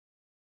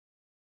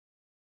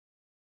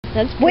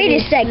Wait a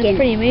second. That's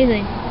pretty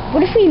amazing.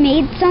 What if we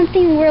made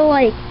something where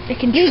like It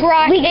can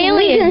track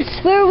aliens.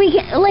 we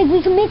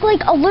can make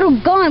like a little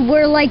gun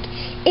where like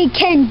it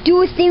can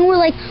do a thing where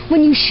like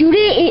when you shoot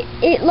it,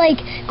 it like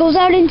goes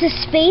out into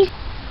space.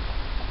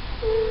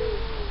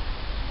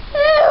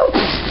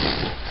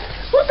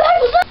 What's that?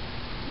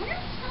 What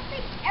if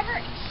something ever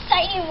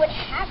exciting would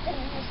happen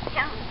in this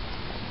town?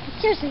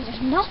 Seriously,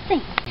 there's nothing.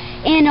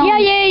 And Yeah.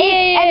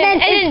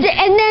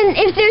 And then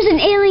if there's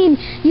an alien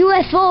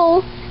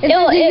UFO.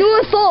 It'll get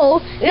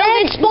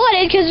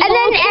spotted because there's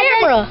no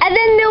camera. And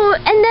then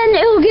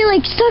it'll get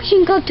like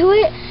suction cup to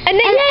it. And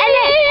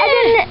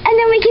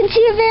then we can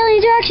see if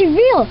aliens are actually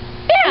real.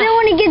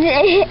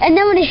 Yeah. And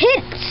then when it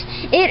hits,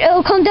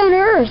 it'll come down to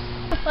Earth.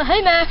 Well,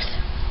 hey, Max.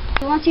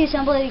 You want to see a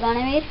sample of the gun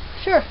I made?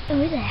 Sure. What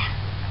is that?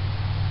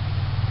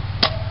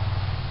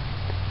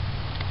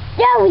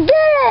 Yeah, we did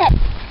it!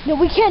 No,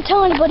 we can't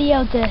tell anybody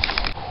out this.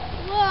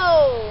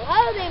 Whoa!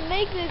 How do they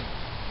make this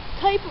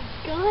type of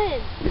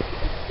gun? It's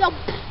so. Oh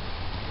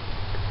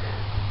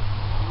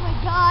my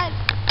God!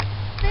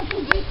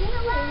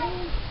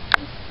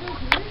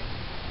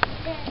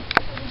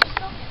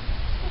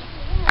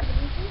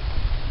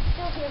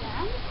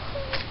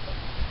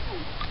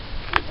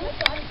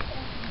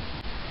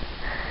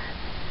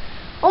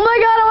 Oh my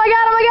God! Oh my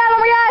God! Oh my God! Oh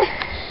my God!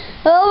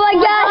 Oh my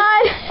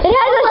God! It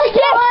has a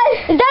stick!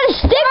 Is that a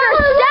stick or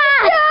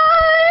staff?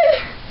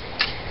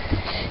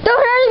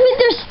 Don't hurt us with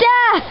your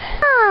staff!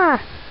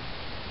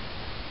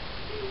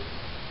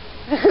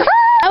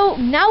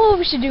 Now what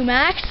we should do,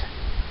 Max?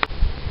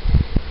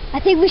 I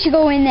think we should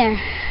go in there.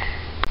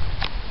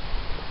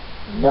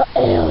 The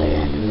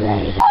alien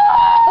race.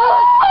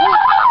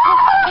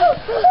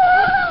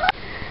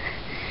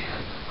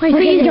 Wait, you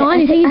think he's gone?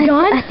 You think he's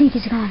gone? I think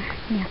he's gone.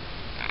 Yeah.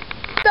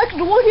 Max,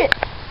 look it!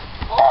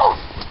 Oh!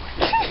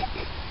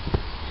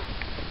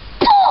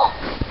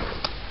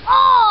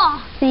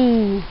 Oh!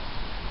 Thing.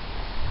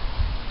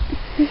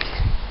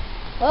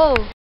 Whoa.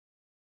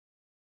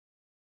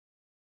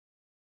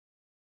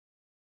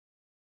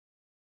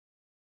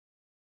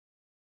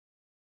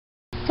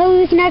 So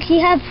we can actually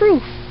have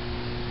proof.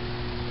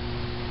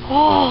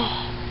 Oh.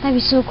 That'd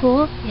be so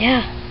cool.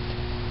 Yeah.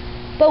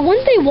 But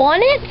wouldn't they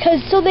want it?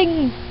 So they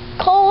can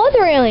call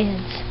other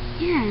aliens.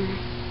 Yeah.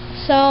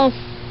 So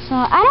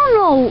I don't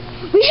know.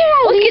 We should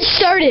at let's least get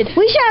started.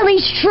 We should at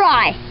least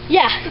try.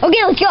 Yeah.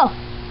 Okay, let's go.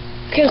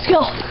 Okay, let's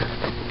go.